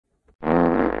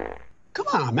Come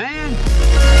on, man.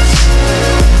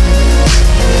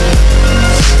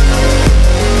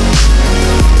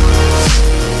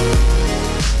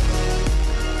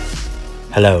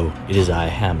 Hello, it is I,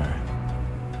 Hammer.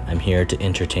 I'm here to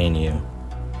entertain you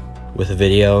with a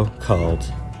video called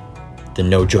the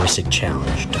No Joystick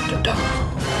Challenge. Dun, dun,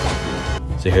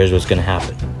 dun. So here's what's gonna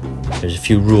happen. There's a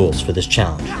few rules for this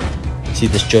challenge. See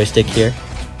this joystick here?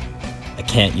 I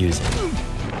can't use it.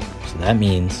 So that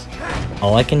means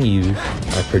all I can use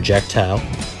are projectile,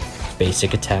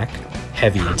 basic attack,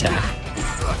 heavy attack,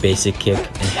 basic kick,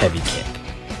 and heavy kick.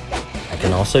 I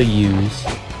can also use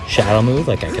shadow move,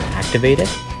 like I can activate it,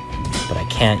 but I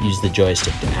can't use the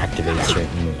joystick to activate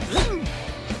certain moves.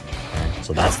 Alright,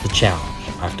 so that's the challenge.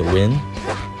 I have to win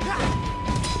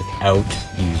without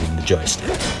using the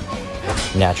joystick.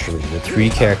 Naturally, the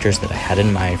three characters that I had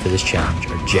in mind for this challenge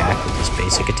are Jack with his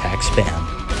basic attack spam,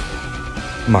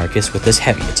 Marcus with his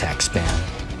heavy attack spam,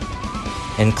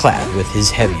 and Clad with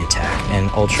his heavy attack and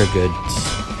ultra good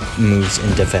moves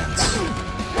in defense.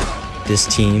 This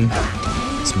team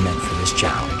is meant for this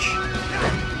challenge.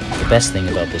 The best thing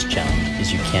about this challenge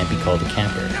is you can't be called a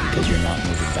camper because you're not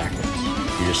moving backwards.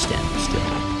 You're just standing still.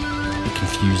 It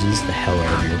confuses the hell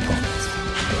out of your opponents.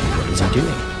 Like, what is he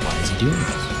doing? Why is he doing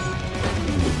this?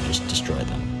 And you just destroy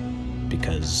them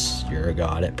because you're a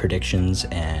god at predictions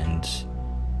and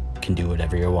can do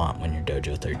whatever you want when you're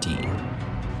Dojo 13.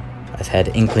 I've had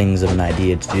inklings of an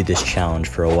idea to do this challenge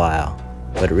for a while,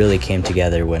 but it really came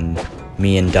together when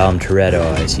me and Dom Toretto,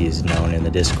 as he is known in the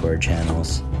Discord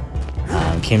channels,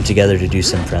 came together to do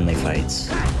some friendly fights.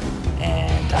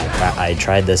 And I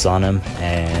tried this on him,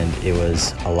 and it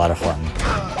was a lot of fun.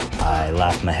 I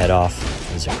laughed my head off.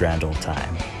 It was a grand old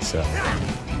time. So,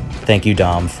 thank you,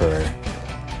 Dom, for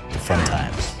the fun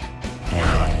times.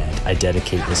 And I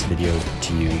dedicate this video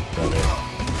to you, brother.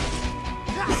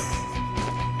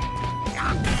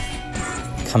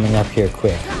 Coming up here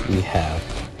quick, we have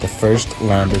the first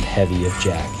landed heavy of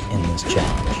Jack in this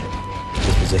challenge.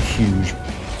 This was a huge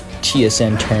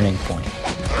TSM turning point.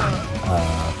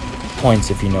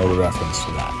 Points if you know the reference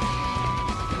to that.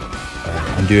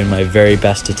 I'm doing my very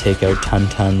best to take out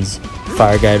Tuntun's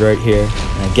fire guide right here,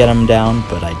 and I get him down,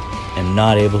 but I am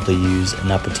not able to use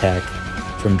an up attack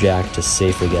from Jack to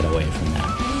safely get away from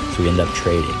that, so we end up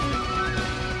trading.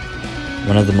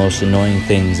 One of the most annoying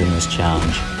things in this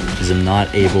challenge is I'm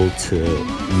not able to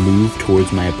move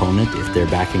towards my opponent if they're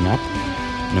backing up,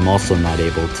 and I'm also not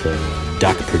able to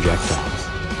duck projectiles.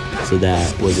 So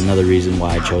that was another reason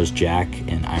why I chose Jack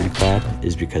and Ironclad,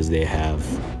 is because they have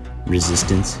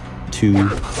resistance to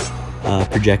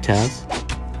projectiles,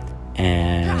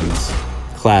 and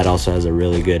Clad also has a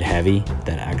really good heavy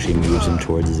that actually moves him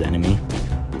towards his enemy,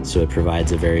 so it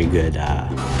provides a very good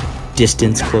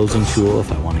distance closing tool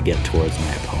if I want to get towards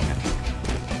my opponent.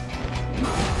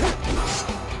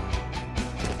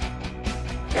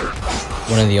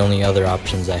 One of the only other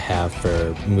options I have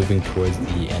for moving towards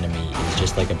the enemy is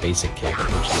just like a basic kick, which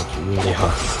looks really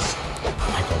hard.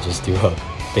 Like I'll just do a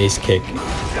base kick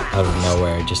out of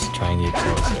nowhere just to try and get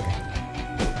closer.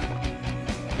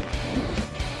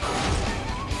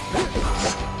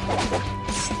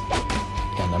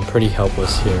 And I'm pretty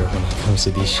helpless here when it comes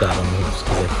to these shadow moves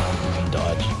because I can't even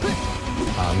dodge.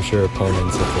 I'm sure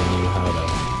opponents, if they knew how to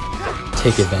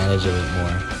take advantage of it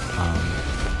more,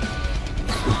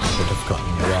 would have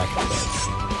gotten wrecked,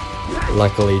 but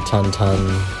luckily Tuntun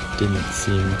didn't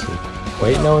seem to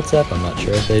quite know what's up. I'm not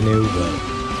sure if they knew, but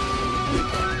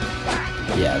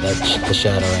yeah, the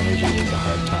shadow energy is a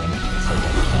hard time because like,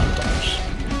 I can't dodge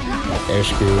that air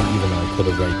screw, even though I could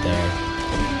have right there.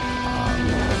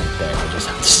 Right there, I just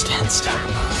have to stand still.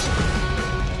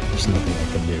 There's nothing I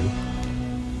can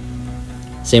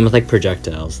do. Same with like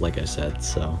projectiles, like I said,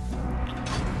 so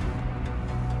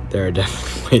there are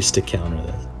definitely ways to counter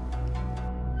this.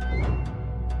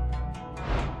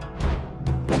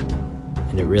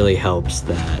 And it really helps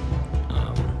that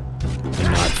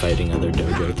I'm not fighting other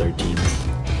Dojo 13s.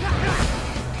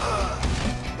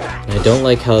 And I don't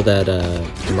like how that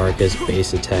Marcus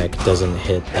base attack doesn't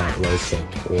hit that low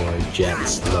kick or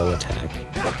Jet's low attack.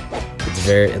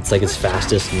 It's like his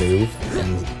fastest move,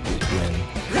 and when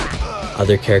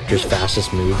other characters'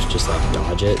 fastest moves just like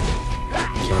dodge it,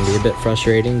 can be a bit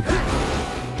frustrating, but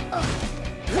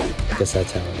I guess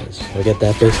that's how it is. I get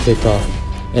that base kick off,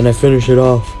 and I finish it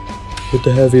off with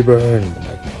the heavy burn. I'm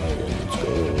like, alright, let's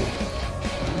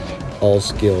go. All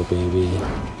skill, baby.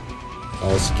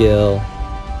 All skill.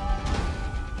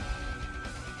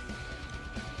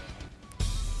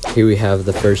 Here we have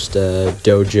the first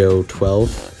Dojo 12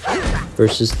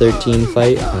 versus 13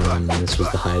 fight. This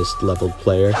was the highest leveled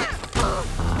player.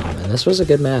 And this was a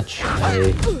good match.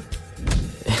 I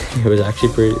It was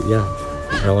actually pretty, yeah.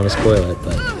 I don't want to spoil it,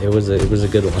 but it was a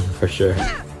good one for sure.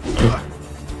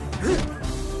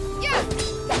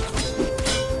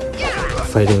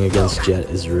 Fighting against Jet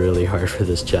is really hard for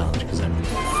this challenge because I'm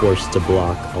forced to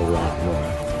block a lot more,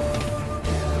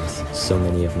 and so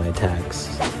many of my attacks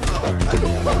aren't going to be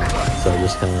on that, so I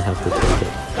just kind of have to take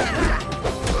it.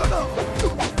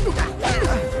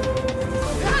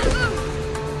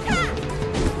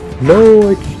 No,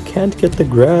 I can't get the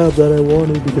grab that I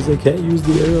wanted because I can't use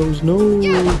the arrows. No!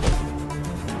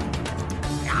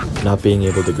 Not being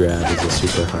able to grab is a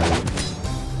super hard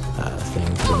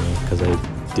thing for me because I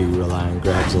do rely on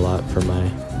grabs a lot for my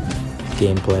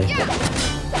gameplay.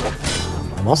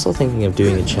 I'm also thinking of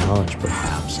doing a challenge,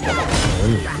 perhaps,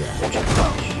 only grab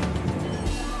challenge.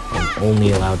 I'm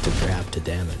only allowed to grab to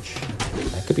damage.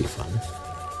 That could be fun.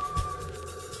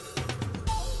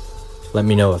 Let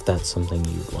me know if that's something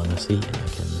you want to see, and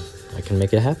I can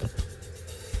make it happen.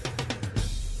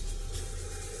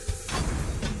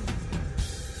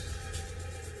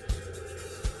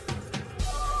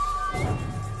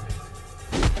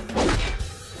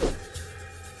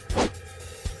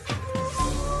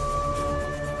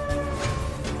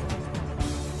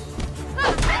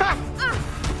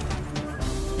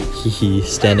 Hehe,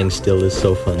 standing still is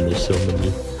so fun. There's so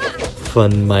many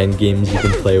fun mind games you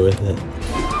can play with it.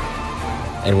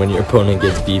 And when your opponent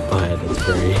gets beat by it, it's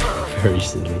very, very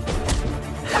silly.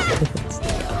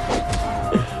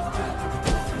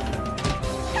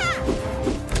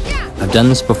 I've done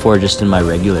this before just in my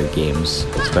regular games,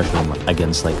 especially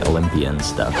against like Olympia and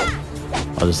stuff.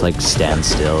 I'll just like stand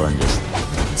still and just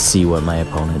see what my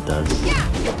opponent does.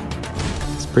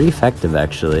 It's pretty effective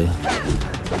actually.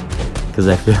 Because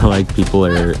I feel like people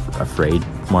are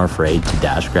more afraid to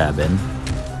dash grab in.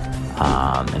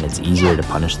 And it's easier to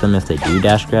punish them if they do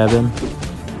dash grab in.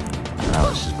 That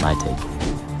was just my take.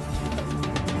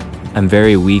 I'm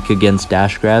very weak against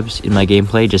dash grabs in my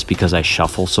gameplay just because I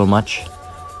shuffle so much.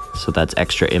 So that's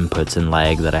extra inputs and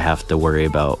lag that I have to worry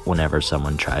about whenever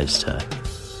someone tries to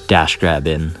dash grab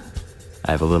in.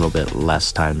 I have a little bit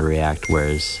less time to react,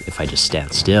 whereas if I just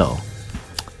stand still,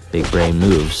 big brain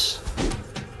moves,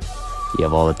 you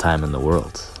have all the time in the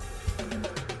world.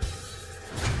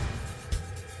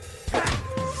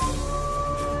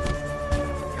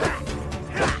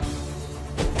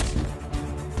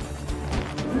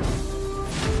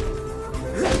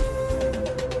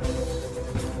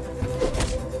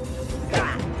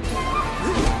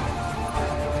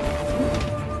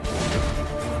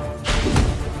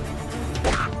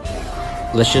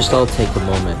 Let's just all take a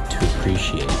moment to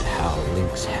appreciate how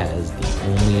Lynx has the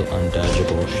only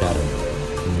undodgeable shadow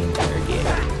move in the entire game.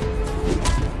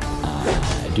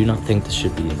 I do not think this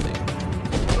should be a thing.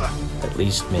 At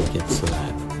least make it so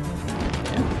that...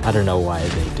 yeah, I don't know why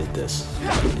they did this.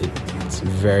 It's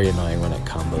very annoying when it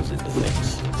combos into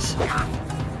things. So,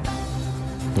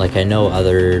 like, I know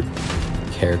other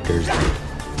characters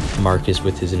like Marcus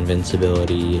with his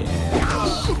invincibility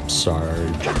and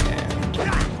Sarge and...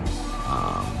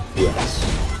 yes.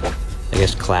 I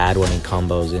guess Clad when it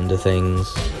combos into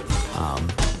things.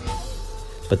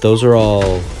 But those are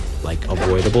all, like,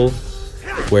 avoidable.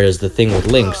 Whereas the thing with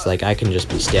Lynx, like, I can just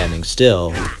be standing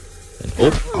still, and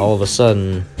all of a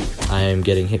sudden, I am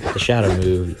getting hit with the shadow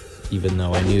move, even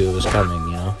though I knew it was coming,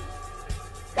 you know?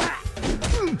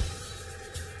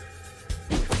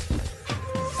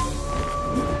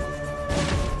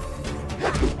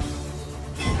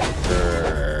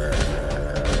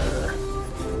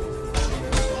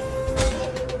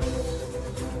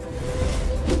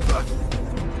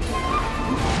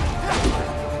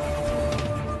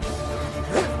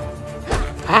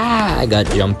 I got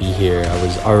jumpy here. I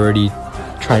was already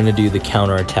trying to do the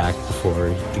counter attack before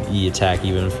the E attack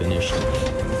even finished.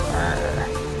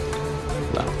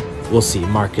 Well, we'll see.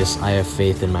 Marcus, I have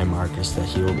faith in my Marcus that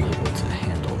he will be able to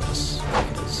handle this,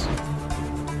 because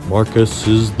Marcus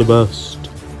is the best.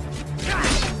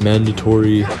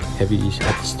 Mandatory heavy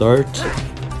at the start.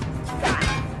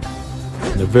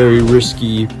 And a very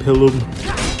risky Pilum,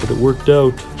 but it worked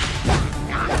out.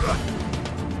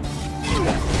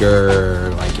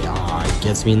 Grrr, like, it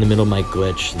gets me in the middle of my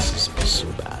glitch. This is so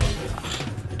bad.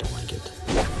 I don't like it.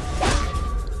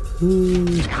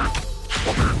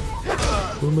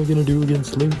 What am I gonna do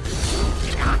against Lynx?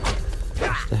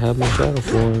 Just to have my shadow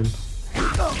form.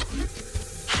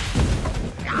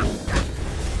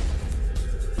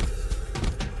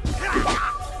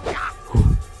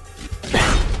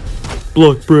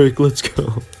 Block break, let's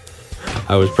go.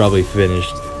 I was probably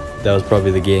finished. That was probably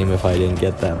the game if I didn't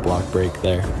get that block break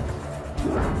there.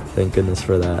 Thank goodness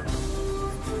for that.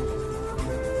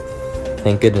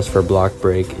 Thank goodness for block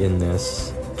break in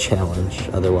this challenge,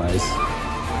 otherwise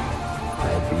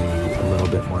I'd be a little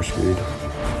bit more screwed.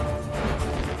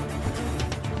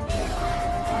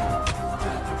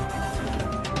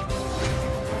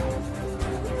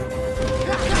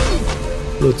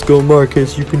 Let's go,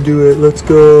 Marcus, you can do it, let's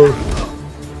go!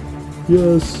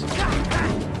 Yes!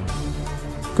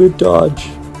 Good dodge!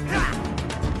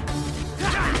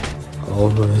 Oh,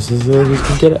 this is it, he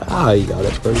can get it. Ah, he got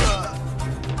it first.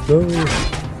 No!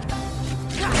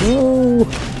 No!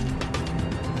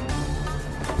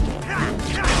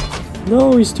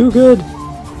 No, he's too good!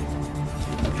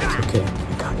 It's okay,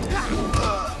 I got this.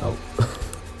 Oh.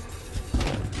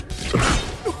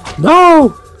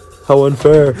 No! How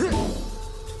unfair!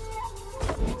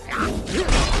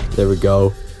 There we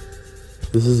go.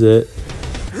 This is it.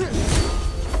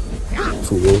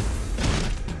 Fool.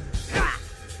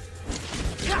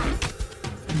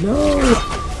 No!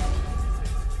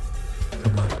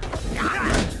 Come on.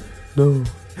 No.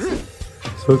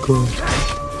 So close.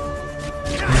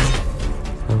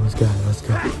 Almost got it. Let's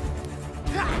go.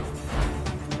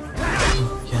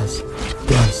 Yes.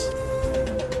 Yes.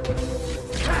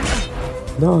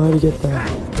 No, how to get that?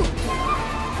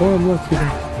 Oh, I'm lucky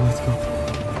now. Let's go.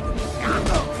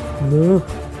 No.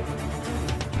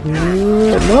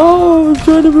 No, I'm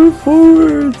trying to move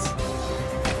forwards.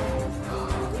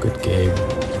 Good game.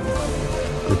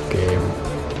 Good game.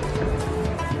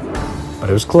 But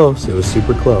it was close. It was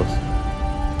super close.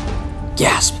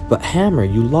 Gasp! But Hammer,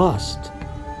 you lost.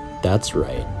 That's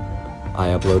right. I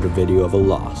upload a video of a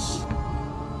loss.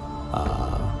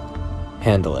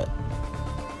 Handle it.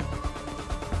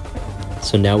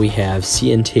 So now we have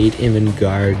Cientate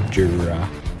Invengardura.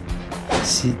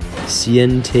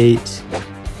 Cientate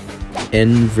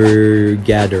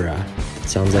Envergadura. It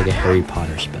sounds like a Harry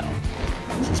Potter spell.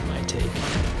 This is my take.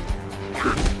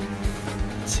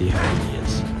 Let's see how he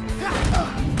is.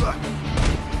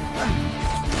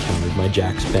 Countered my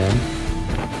jack spam.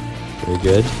 Very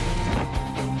good.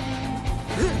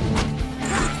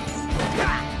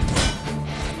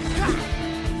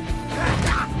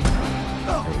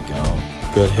 There we go.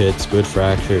 Good hits, good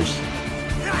fractures.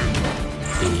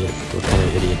 Idiot. What kind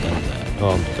of idiot does that?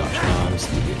 Oh my gosh, no, I'm just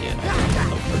the idiot. I didn't even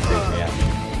look for great reaction.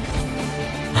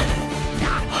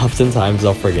 Oftentimes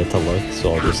I'll forget to look,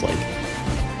 so I'll just like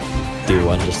do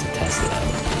one just to test it out.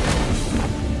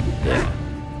 Yeah,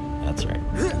 that's right.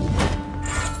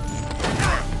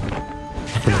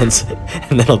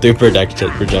 And then I'll do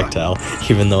projectile,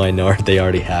 even though I know they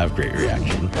already have great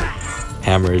reaction.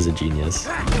 Hammer is a genius.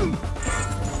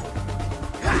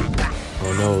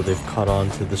 Oh no, they've caught on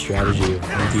to the strategy of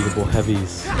unbeatable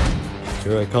heavies.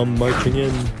 Here I come marching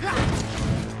in.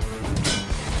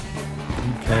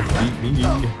 You can't beat me.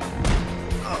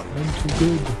 I'm too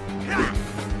good.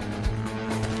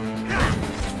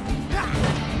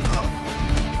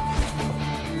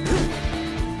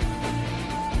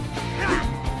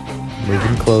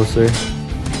 Moving closer.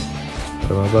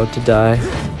 But I'm about to die.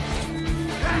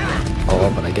 Oh,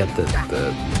 but I get the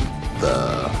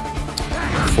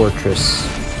Fortress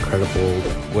Incredible,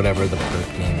 whatever the perk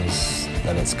name is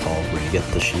that it's called, where you get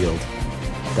the shield.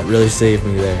 That really saved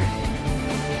me there.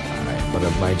 Alright, but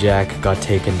my jack got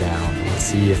taken down. Let's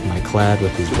see if my clad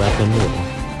with his weapon will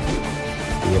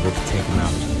be able to take him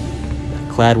out. That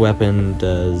clad weapon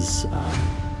does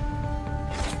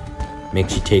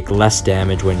makes you take less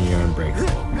damage when you're unbreakable.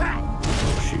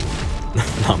 Oh shoot.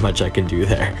 Not much I can do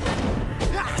there.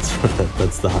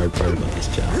 That's the hard part about this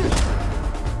challenge.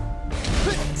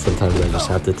 Sometimes I just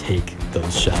have to take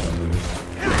those shadow moves.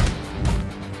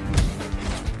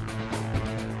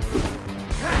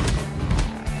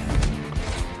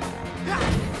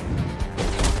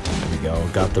 There we go.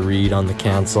 Got the read on the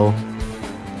cancel.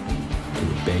 To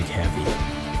the big heavy.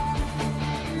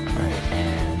 Alright,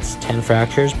 and it's 10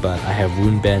 fractures, but I have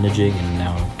wound bandaging and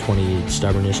now 20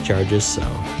 stubbornness charges, so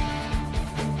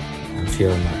I'm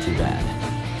feeling not too bad.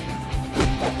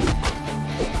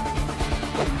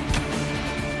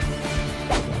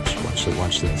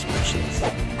 Watch this, watch this.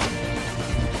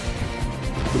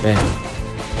 Bam.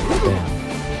 Bam.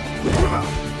 Bam. Bam.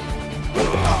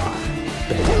 Bam.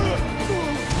 Bam.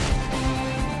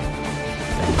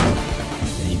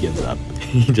 And he gives up.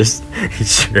 He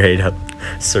straight up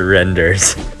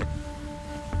surrenders.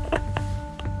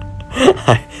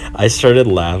 I started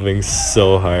laughing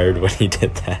so hard when he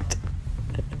did that.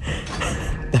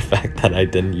 The fact that I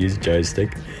didn't use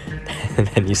joystick and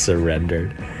then he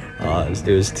surrendered. Oh, it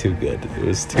was too good. It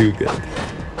was too good.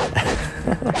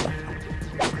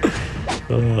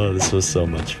 Oh, this was so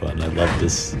much fun. I love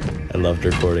this. I loved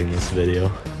recording this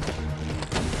video.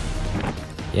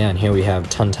 Yeah, and here we have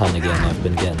Tun again. I've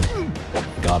been getting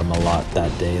got him a lot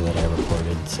that day that I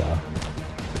reported, so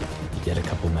you get a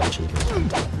couple matches with him.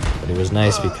 But it was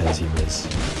nice because he was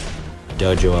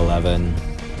Dojo 11.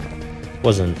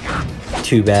 Wasn't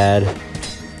too bad.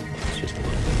 It's just a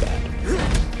little bit bad.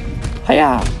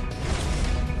 Hiya!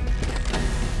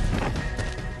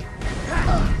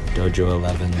 Dojo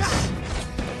 11s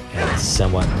and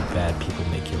somewhat bad people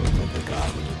make you look like a god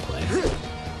when you play.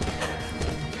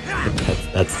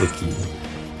 That's the key.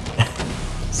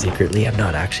 Secretly, I'm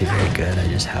not actually very good. I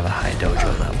just have a high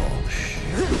dojo level. Shh,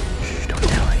 don't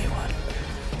tell anyone.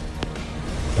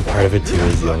 And part of it too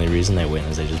is the only reason I win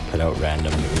is I just put out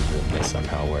random moves and they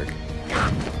somehow work.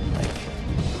 Like,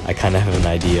 I kind of have an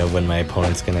idea of when my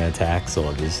opponent's gonna attack, so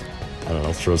I'll just, I don't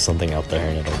know, throw something out there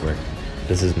and it'll work.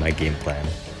 This is my game plan.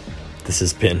 This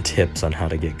has been tips on how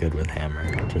to get good with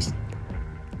hammer. Just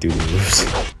do moves.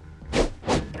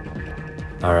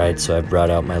 Alright, so I brought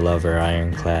out my lover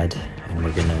Ironclad, and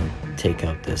we're gonna take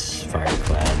out this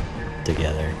Fireclad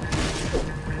together.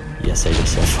 Yes, I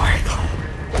just said Fireclad.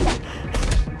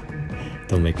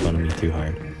 Don't make fun of me too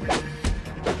hard.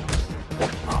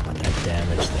 Oh, but that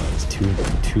damage though is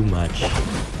too much.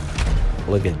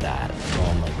 Look at that.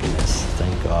 Oh my goodness.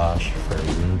 Thank gosh for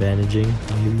wound bandaging,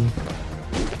 maybe.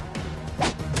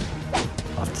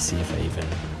 I'll have to see if I even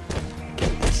get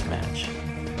this match.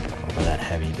 Oh, but that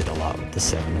heavy did a lot with the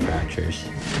 7 fractures.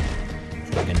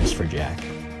 Thank goodness for Jack.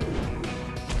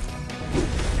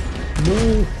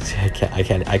 No.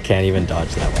 I can't even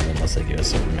dodge that one unless I do a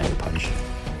Superman punch.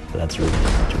 But that's really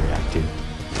hard to react to.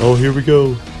 Oh, here we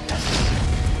go.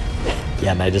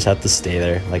 Yeah, and I just have to stay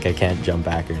there. Like, I can't jump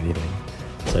back or anything.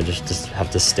 So I just have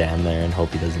to stand there and hope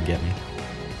he doesn't get me.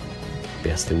 But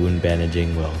yes, the wound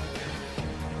bandaging will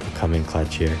come in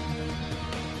clutch here.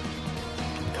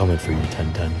 I'm coming for you,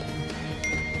 Tun Tun.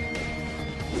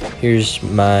 Here's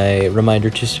my reminder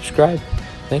to subscribe.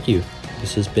 Thank you.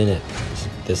 This has been it.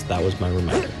 That was my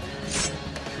reminder.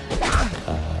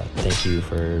 Thank you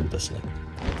for listening.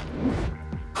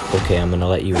 Okay, I'm gonna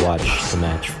let you watch the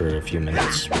match for a few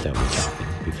minutes without me talking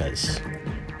because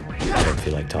I don't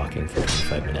feel like talking for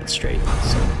 25 minutes straight.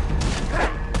 So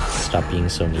stop being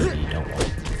so needy. Don't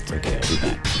worry. It's okay. I'll be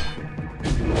back.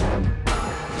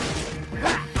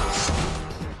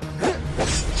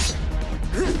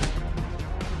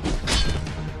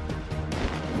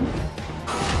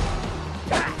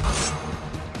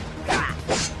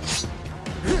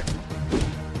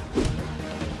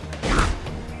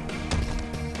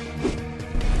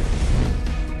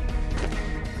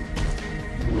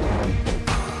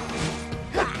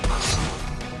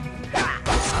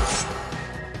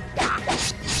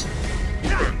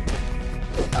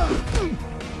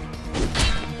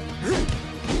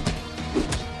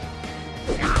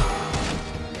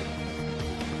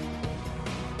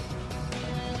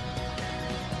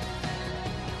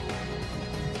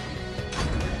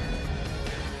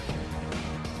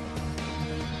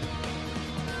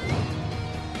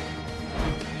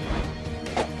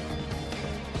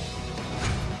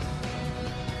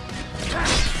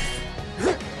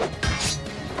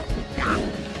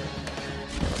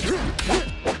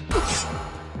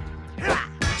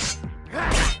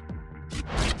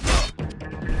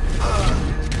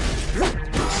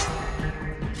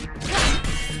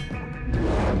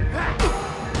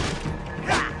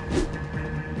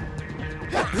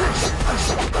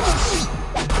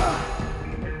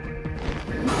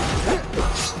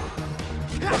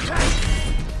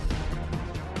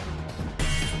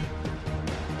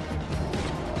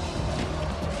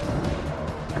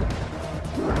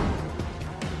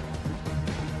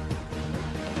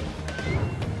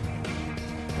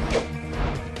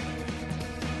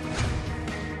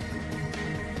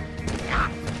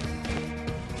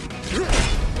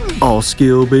 All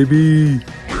skill, baby!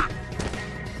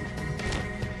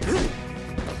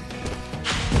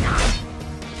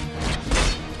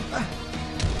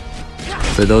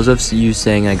 For those of you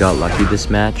saying I got lucky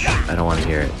this match, I don't want to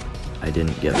hear it. I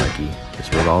didn't get lucky. This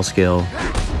was all skill.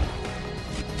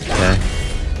 Okay?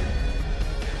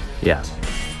 Yes.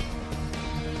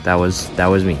 That was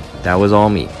me. That was all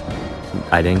me.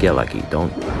 I didn't get lucky. No,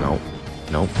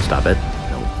 stop it.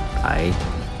 No, I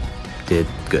did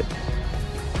good.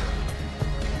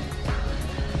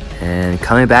 And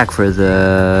coming back for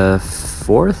the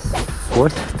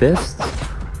fifth,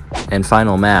 and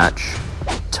final match,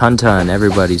 Tun Tun,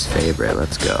 everybody's favorite.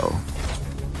 Let's go.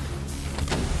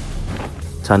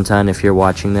 Tun Tun, if you're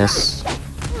watching this,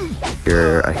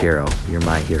 you're a hero. You're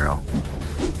my hero.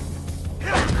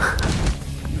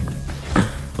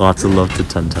 Lots of love to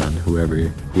Tun Tun,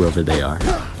 whoever they are.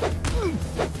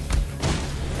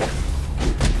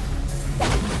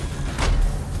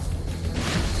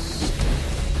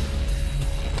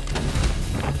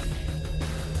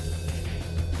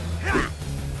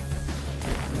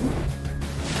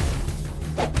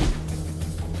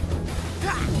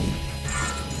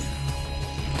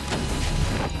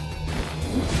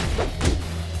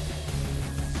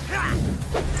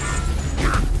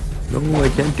 No, I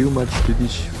can't do much to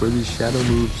for these shadow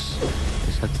moves. I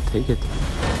just have to take it.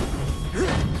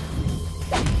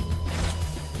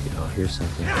 Yo, here's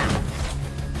something.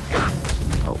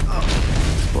 Oh,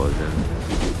 explosion.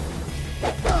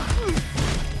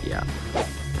 Yeah.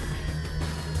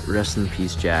 Rest in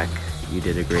peace, Jack. You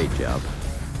did a great job.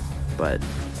 But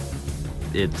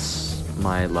it's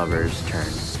my lover's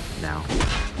turn now.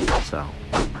 So,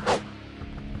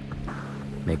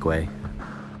 make way.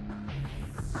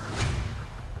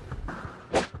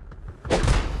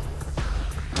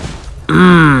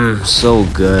 So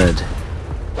good.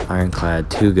 Ironclad,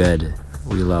 too good.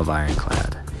 We love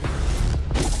Ironclad.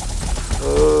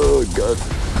 Oh god.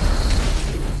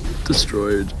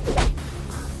 Destroyed.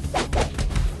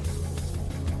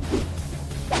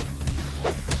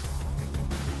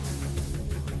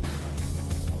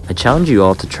 I challenge you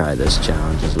all to try this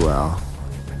challenge as well.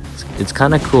 It's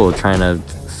kind of cool trying to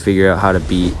figure out how to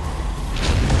beat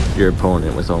your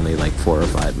opponent with only like 4 or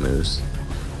 5 moves.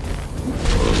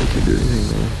 Oh, they can do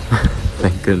anything, man.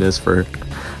 Thank goodness for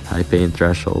high pain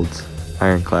thresholds.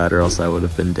 Ironclad, or else I would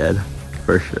have been dead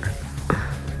for sure.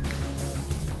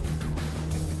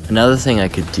 Another thing I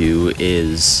could do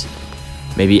is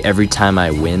maybe every time I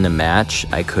win a match,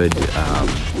 I could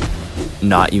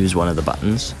not use one of the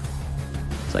buttons.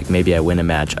 It's like maybe I win a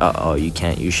match, uh-oh, you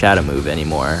can't use Shadow Move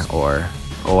anymore, or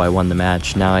oh, I won the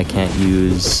match, now I can't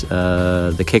use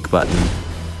the kick button.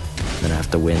 Then I have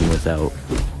to win without,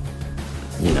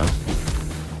 you know,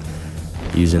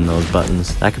 using those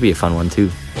buttons. That could be a fun one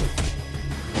too.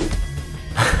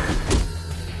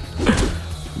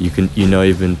 You know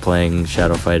you've been playing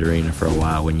Shadow Fight Arena for a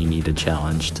while when you need a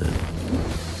challenge to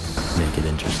make it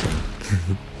interesting.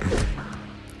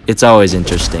 It's always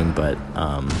interesting, but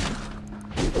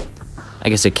I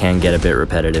guess it can get a bit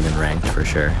repetitive in ranked for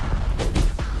sure.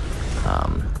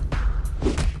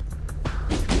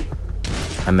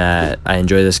 I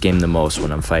enjoy this game the most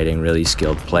when I'm fighting really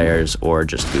skilled players or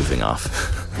just goofing off.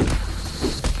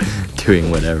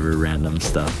 Doing whatever random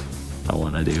stuff I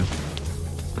want to do.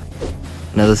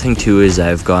 Another thing too is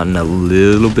I've gotten a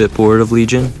little bit bored of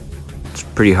Legion. It's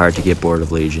pretty hard to get bored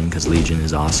of Legion because Legion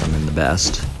is awesome and the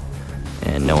best,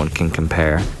 and no one can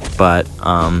compare. But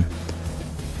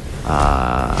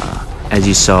as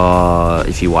you saw,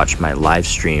 if you watched my live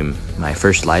stream, my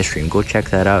first live stream, go check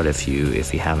that out if you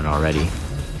haven't already.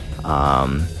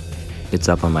 It's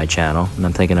up on my channel, and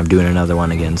I'm thinking of doing another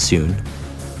one again soon.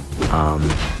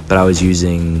 But I was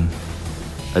using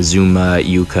Azuma,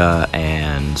 Yuka,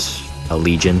 and a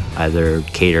Legion, either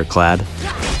Kate or Clad.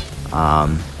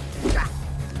 I'm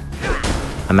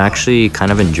actually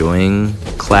kind of enjoying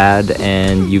Clad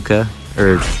and Yuka,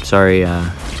 or sorry,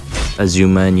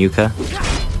 Azuma and Yuka.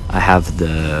 I have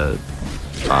the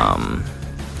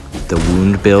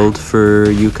wound build for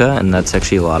Yuka, and that's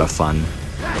actually a lot of fun.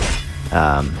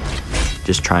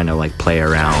 Just trying to like play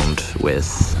around with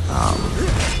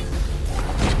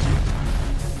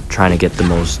trying to get the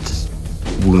most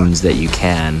wounds that you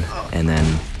can, and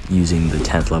then using the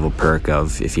 10th level perk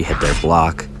of if you hit their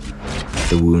block,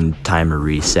 the wound timer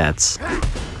resets.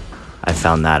 I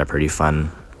found that a pretty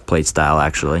fun playstyle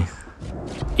actually,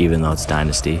 even though it's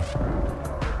Dynasty.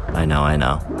 I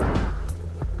know.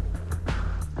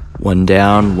 One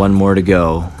down, one more to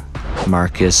go.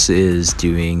 Marcus is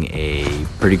doing a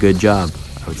pretty good job,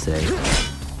 I would say.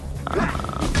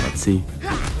 Let's see.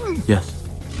 Yes.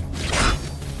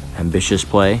 Ambitious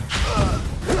play.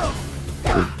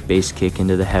 Good base kick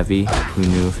into the heavy. Who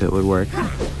knew if it would work?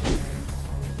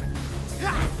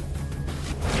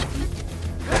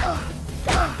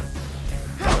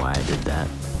 Why I did that.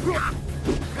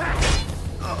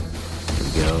 There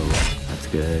we go. That's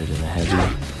good. And the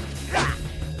heavy.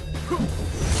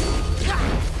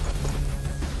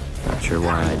 Not sure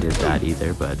why I did that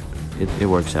either, but it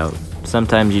works out.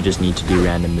 Sometimes you just need to do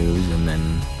random moves and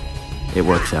then it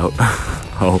works out.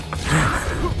 Oh.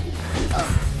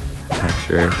 Not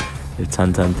sure if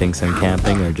Tun thinks I'm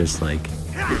camping or just like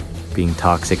being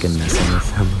toxic and messing with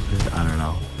him a bit. I don't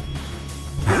know.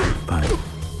 But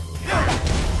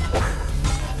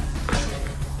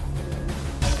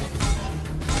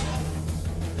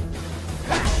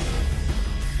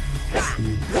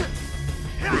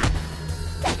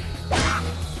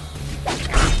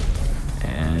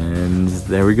and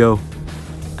there we go.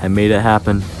 I made it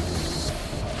happen.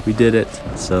 We did it.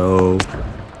 So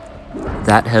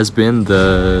that has been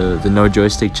the no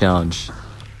joystick challenge.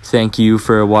 Thank you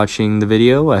for watching the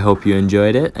video. I hope you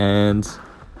enjoyed it, and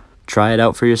try it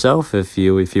out for yourself if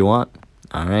you want.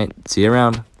 All right, see you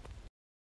around.